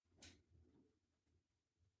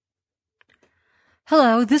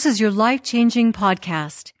Hello, this is your life-changing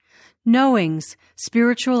podcast, Knowings,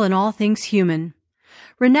 Spiritual and All Things Human.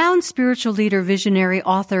 Renowned spiritual leader, visionary,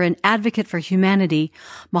 author, and advocate for humanity,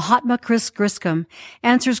 Mahatma Chris Griscom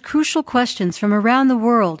answers crucial questions from around the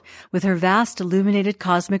world with her vast illuminated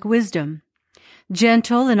cosmic wisdom.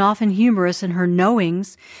 Gentle and often humorous in her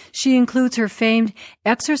knowings, she includes her famed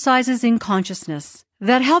exercises in consciousness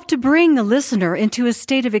that help to bring the listener into a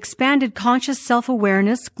state of expanded conscious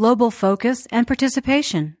self-awareness, global focus, and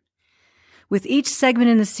participation. With each segment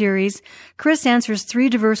in the series, Chris answers 3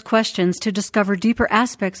 diverse questions to discover deeper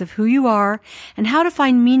aspects of who you are and how to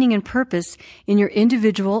find meaning and purpose in your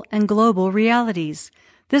individual and global realities.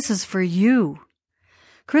 This is for you.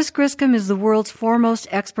 Chris Griscom is the world's foremost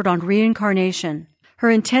expert on reincarnation. Her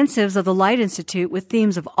intensives of the Light Institute with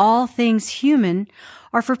themes of all things human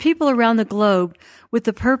are for people around the globe with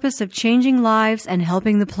the purpose of changing lives and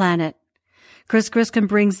helping the planet. Chris Griscom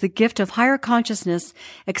brings the gift of higher consciousness,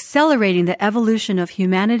 accelerating the evolution of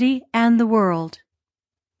humanity and the world.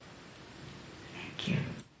 Thank you.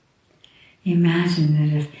 Imagine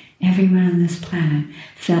that if everyone on this planet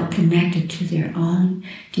felt connected to their own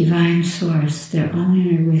divine source, their own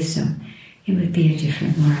inner wisdom, it would be a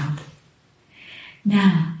different world.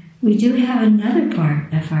 Now, we do have another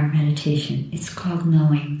part of our meditation. It's called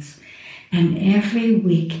Knowings. And every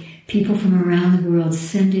week, people from around the world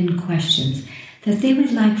send in questions that they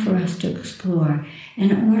would like for us to explore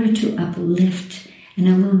in order to uplift and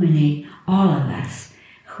illuminate all of us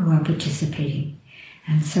who are participating.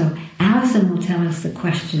 And so Allison will tell us the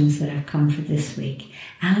questions that have come for this week.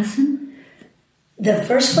 Allison? The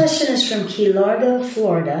first question is from Key Largo,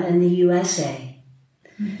 Florida in the U.S.A.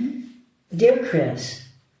 Mm-hmm. Dear Chris,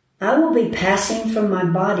 I will be passing from my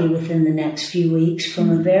body within the next few weeks from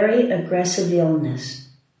a very aggressive illness.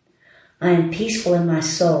 I am peaceful in my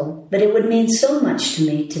soul, but it would mean so much to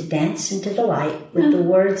me to dance into the light with the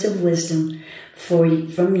words of wisdom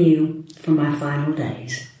from you for my final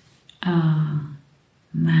days. Oh,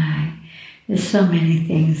 my. There's so many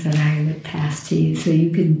things that I would pass to you so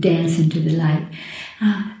you can dance into the light.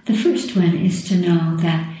 The first one is to know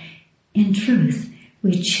that, in truth,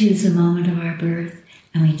 we choose the moment of our birth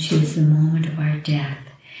and we choose the moment of our death.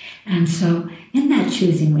 And so, in that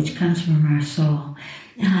choosing, which comes from our soul,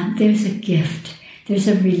 there's a gift, there's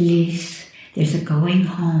a release, there's a going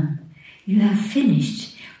home. You have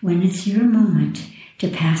finished. When it's your moment to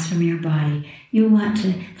pass from your body, you want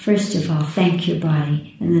to, first of all, thank your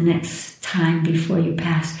body. And the next time before you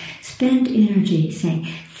pass, spend energy saying,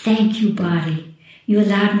 thank you, body. You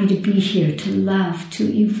allowed me to be here, to love,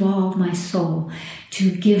 to evolve my soul,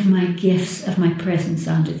 to give my gifts of my presence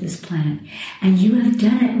onto this planet. And you have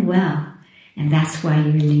done it well. And that's why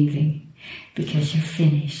you're leaving, because you're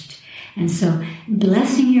finished. And so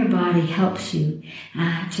blessing your body helps you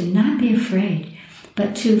to not be afraid,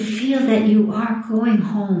 but to feel that you are going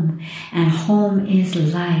home, and home is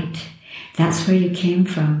light. That's where you came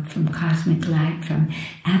from cosmic light, from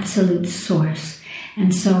absolute source.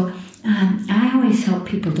 And so I always help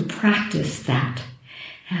people to practice that.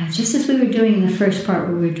 Just as we were doing in the first part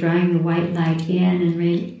where we were drawing the white light in and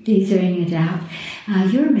lasering it out,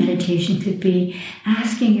 your meditation could be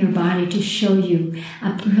asking your body to show you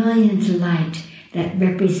a brilliant light that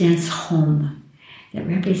represents home, that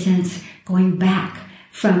represents going back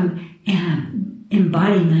from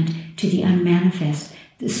embodiment to the unmanifest.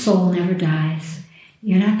 The soul never dies.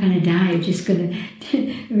 You're not going to die. You're just going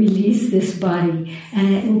to release this body,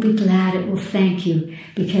 and it will be glad. It will thank you,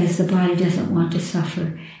 because the body doesn't want to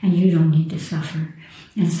suffer, and you don't need to suffer.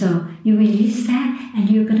 And so you release that, and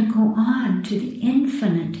you're going to go on to the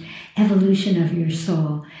infinite evolution of your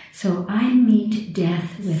soul. So I meet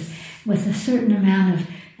death with a certain amount of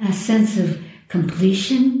a sense of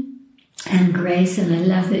completion and grace. And I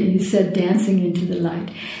love that you said dancing into the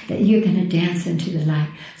light, that you're going to dance into the light.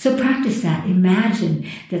 So practice that. Imagine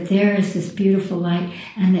that there is this beautiful light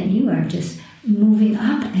and that you are just moving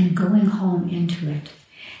up and going home into it.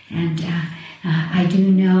 And I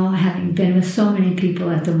do know, having been with so many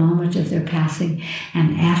people at the moment of their passing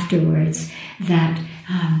and afterwards, that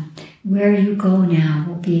where you go now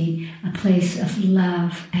will be a place of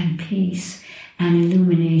love and peace and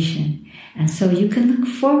illumination. And so you can look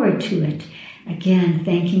forward to it. Again,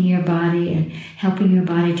 thanking your body and helping your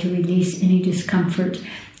body to release any discomfort.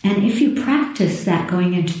 And if you practice that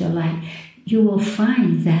going into the light, you will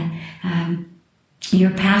find that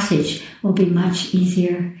your passage will be much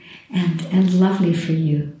easier and lovely for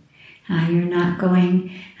you. You're not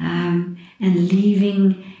going and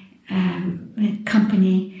leaving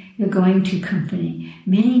company. You're going to company.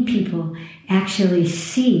 Many people actually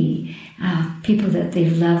see people that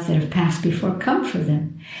they've loved that have passed before come for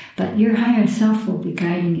them. But your higher self will be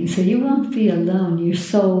guiding you, so you won't be alone. Your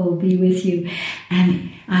soul will be with you.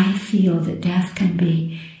 And I feel that death can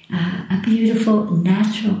be a beautiful,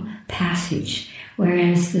 natural passage,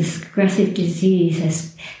 whereas this aggressive disease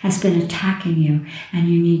has been attacking you, and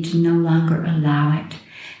you need to no longer allow it,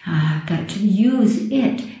 but to use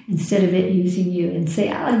it instead of it using you, and say,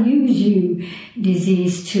 I'll use you,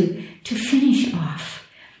 disease, to finish off,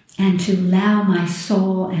 and to allow my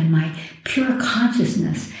soul and my pure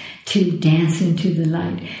consciousness to dance into the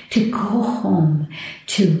light, to go home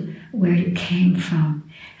to where you came from,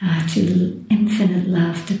 to infinite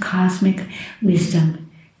love, to cosmic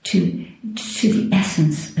wisdom, to the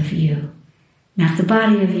essence of you. Not the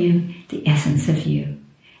body of you, the essence of you.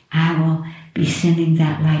 I will be sending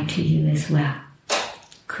that light to you as well.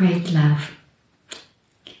 Great love.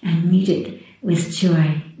 And meet it with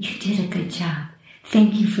joy. You did a good job.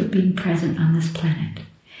 Thank you for being present on this planet.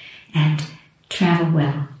 And travel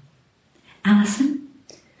well. Allison?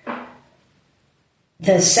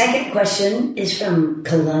 The second question is from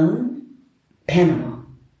Colón, Panama.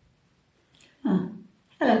 Oh,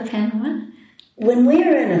 hello, Panama. When we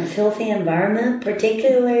are in a filthy environment,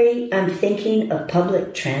 particularly I'm thinking of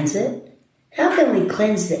public transit, how can we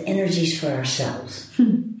cleanse the energies for ourselves?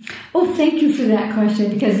 Oh, thank you for that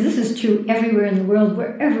question, because this is true everywhere in the world,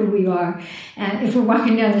 wherever we are. And if we're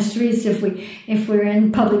walking down the streets, if we're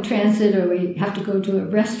in public transit, or we have to go to a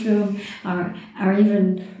restroom, or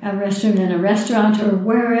even a restroom in a restaurant, or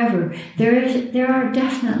wherever, there are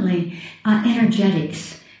definitely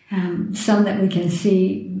energetics. Some that we can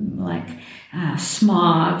see, like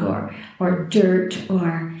smog or dirt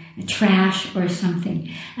or trash or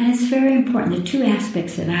something. And it's very important. The two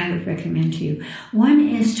aspects that I would recommend to you. One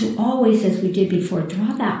is to always, as we did before,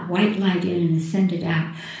 draw that white light in and send it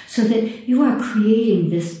out, so that you are creating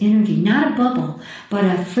this energy, not a bubble, but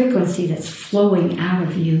a frequency that's flowing out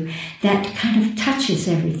of you that kind of touches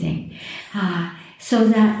everything. So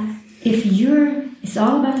that it's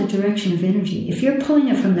all about the direction of energy. If you're pulling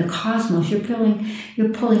it from the cosmos, you're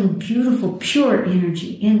pulling beautiful, pure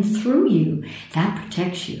energy in through you. That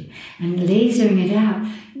protects you. And lasering it out,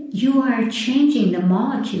 you are changing the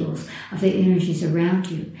molecules of the energies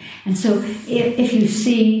around you. And so if you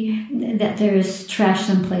see that there is trash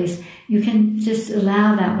someplace, you can just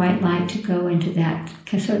allow that white light to go into that,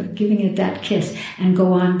 sort of giving it that kiss, and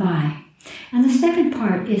go on by. And the second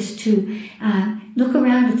part is to look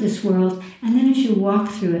around at this world, and then as you walk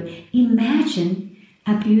through it, imagine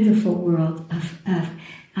a beautiful world of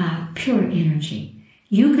pure energy.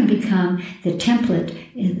 You can become the template,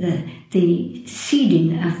 the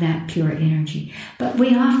seeding of that pure energy. But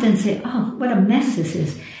we often say, oh, what a mess this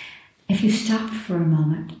is. If you stopped for a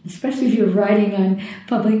moment, especially if you're riding on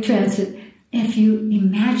public transit, if you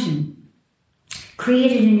imagine,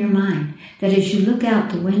 create it in your mind, that as you look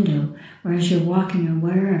out the window, or as you're walking or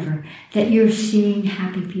wherever, that you're seeing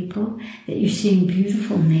happy people, that you're seeing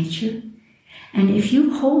beautiful nature. And if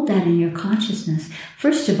you hold that in your consciousness,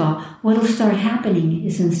 first of all, what will start happening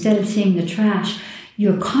is, instead of seeing the trash,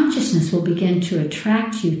 your consciousness will begin to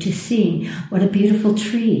attract you to seeing what a beautiful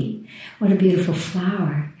tree, what a beautiful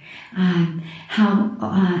flower, how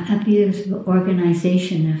a beautiful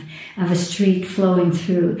organization of a street flowing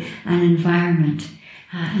through an environment.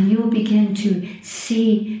 And you will begin to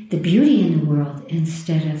see the beauty in the world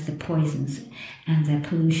instead of the poisons and the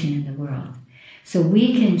pollution in the world. So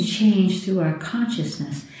we can change through our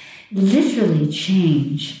consciousness, literally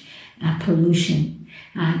change pollution,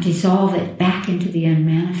 dissolve it back into the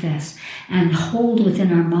unmanifest, and hold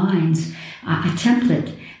within our minds a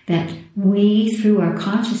template that we, through our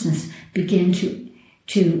consciousness, begin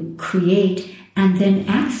to create and then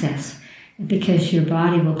access, because your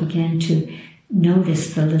body will begin to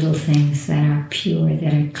notice the little things that are pure,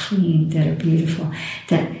 that are clean, that are beautiful,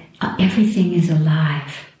 that everything is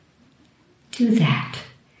alive. Do that,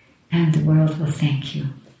 and the world will thank you.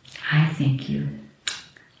 I thank you.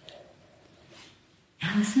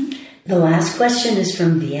 Allison? The last question is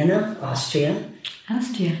from Vienna, Austria.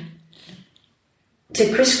 Austria.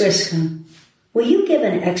 To Chris Griscom, will you give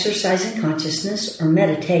an exercise in consciousness or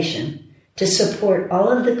meditation to support all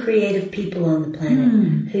of the creative people on the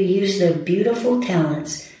planet who use their beautiful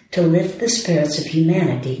talents to lift the spirits of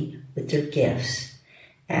humanity with their gifts?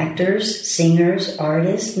 Actors, singers,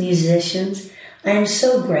 artists, musicians, I am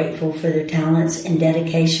so grateful for their talents and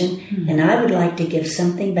dedication, and I would like to give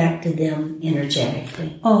something back to them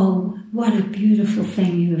energetically. Oh, what a beautiful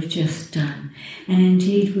thing you have just done. And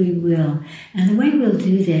indeed we will. And the way we'll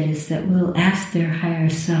do that is that we'll ask their higher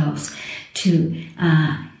selves to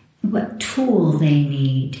what tool they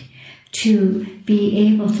need to be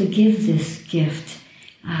able to give this gift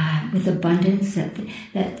with abundance,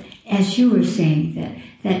 that as you were saying,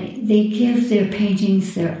 that they give their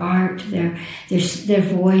paintings, their art, their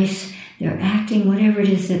voice, their acting, whatever it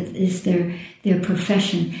is that is their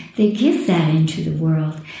profession, they give that into the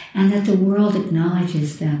world, and that the world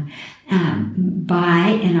acknowledges them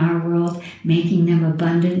by, in our world, making them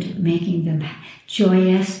abundant, making them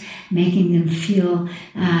joyous, making them feel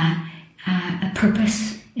a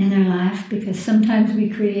purpose in their life. Because sometimes we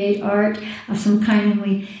create art of some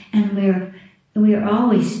kind, and we're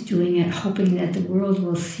always doing it hoping that the world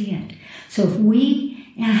will see it. So if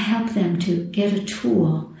we help them to get a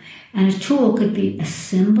tool, and a tool could be a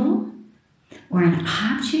symbol or an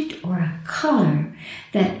object or a color,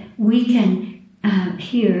 that we can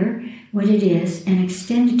hear what it is and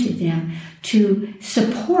extend it to them to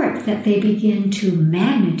support that they begin to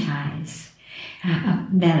magnetize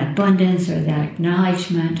that abundance or that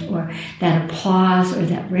acknowledgement or that applause or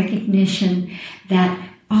that recognition that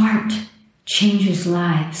art changes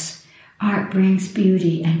lives. Art brings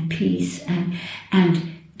beauty and peace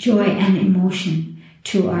and joy and emotion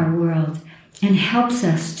to our world, and helps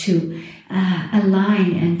us to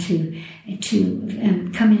align and to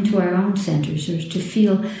come into our own centers, or to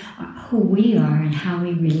feel who we are and how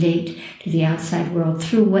we relate to the outside world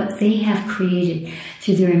through what they have created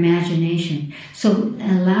through their imagination. So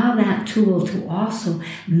allow that tool to also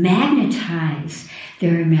magnetize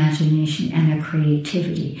their imagination and their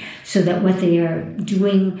creativity, so that what they are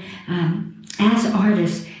doing as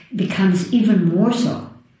artists becomes even more so.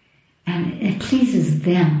 And it pleases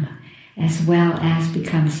them, as well as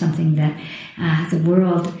becomes something that the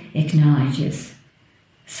world acknowledges.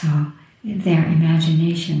 So their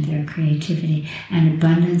imagination, their creativity, and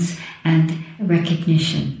abundance and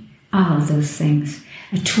recognition, all of those things,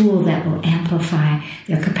 a tool that will amplify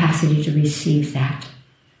their capacity to receive that.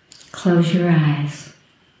 Close your eyes.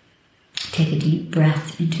 Take a deep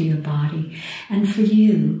breath into your body. And for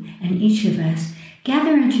you and each of us,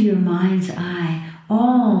 gather into your mind's eye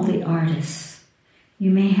all the artists.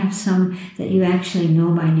 You may have some that you actually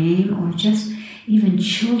know by name, or just even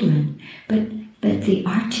children, but the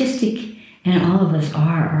artistic, and all of us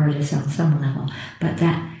are artists on some level, but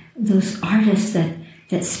that those artists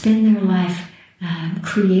that spend their life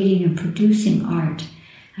creating and producing art,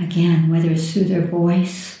 again, whether it's through their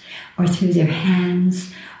voice or through their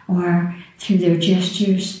hands or through their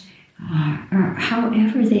gestures, or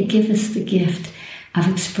however they give us the gift of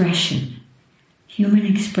expression. Human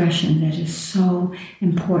expression that is so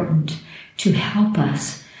important to help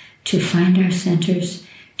us to find our centers,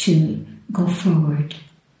 to go forward.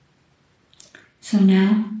 So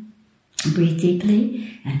now, breathe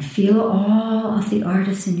deeply and feel all of the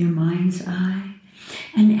artists in your mind's eye,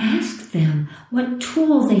 and ask them what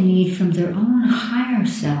tool they need from their own higher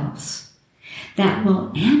selves that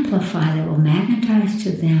will amplify, that will magnetize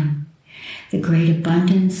to them the great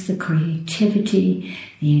abundance, the creativity,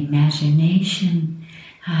 the imagination,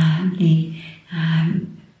 the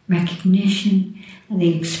recognition,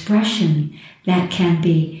 the expression that can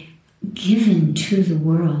be given to the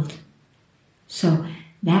world. So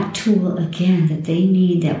that tool, again, that they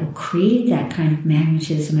need, that will create that kind of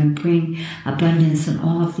magnetism and bring abundance and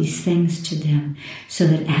all of these things to them, so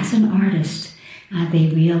that as an artist, they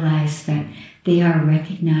realize that they are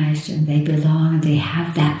recognized and they belong and they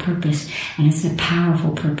have that purpose, and it's a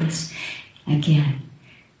powerful purpose. Again,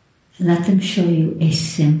 let them show you a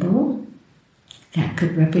symbol that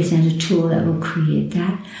could represent a tool that will create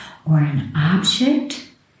that, or an object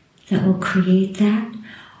that will create that,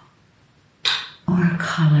 or a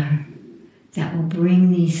color that will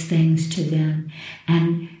bring these things to them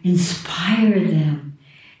and inspire them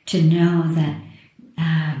to know that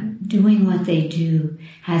doing what they do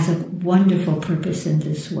has a wonderful purpose in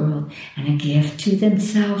this world and a gift to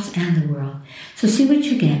themselves and the world. So see what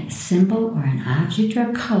you get, a symbol or an object or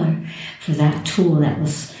a color for that tool that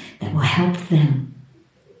will help them.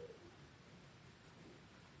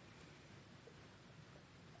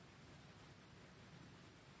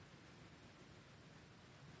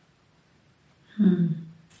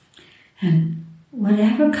 And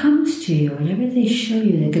whatever comes to you, whatever they show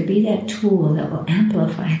you, there could be that tool that will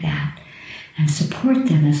amplify that and support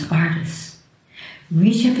them as artists.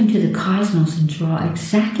 Reach up into the cosmos and draw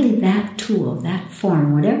exactly that tool, that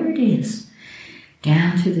form, whatever it is,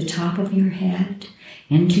 down through the top of your head,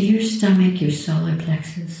 into your stomach, your solar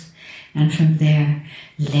plexus, and from there,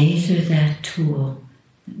 laser that tool,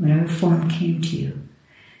 whatever form came to you,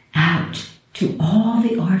 out to all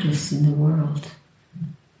the artists in the world.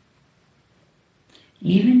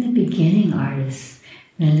 Even the beginning artists,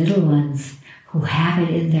 the little ones who have it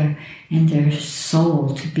in their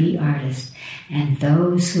soul to be artists, and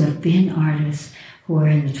those who have been artists who are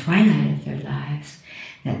in the twilight of their lives,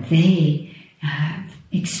 that they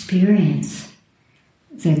experience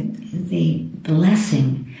the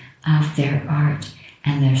blessing of their art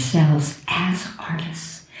and themselves as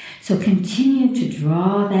artists. So continue to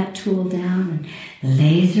draw that tool down and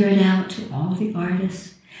laser it out to all the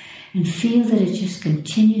artists, and feel that it just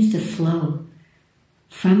continues to flow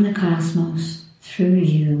from the cosmos through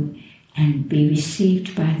you and be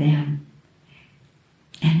received by them.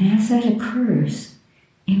 And as that occurs,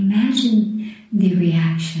 imagine the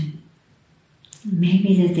reaction.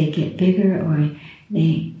 Maybe that they get bigger, or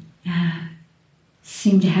they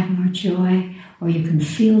seem to have more joy, or you can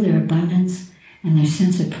feel their abundance and their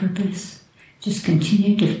sense of purpose. Just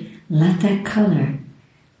continue to let that color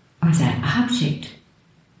or that object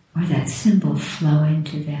or that symbol flow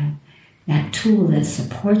into them, that tool that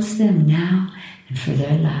supports them now and for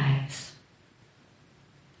their lives.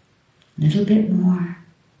 A little bit more.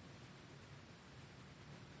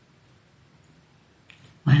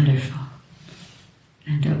 Wonderful.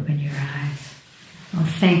 And open your eyes. Well,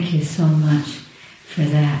 thank you so much for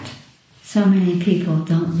that. So many people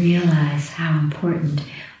don't realize how important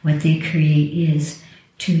what they create is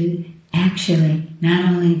to actually not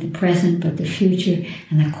only the present but the future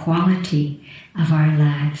and the quality of our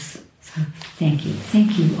lives. So thank you.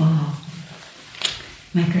 Thank you all.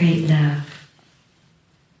 My great love.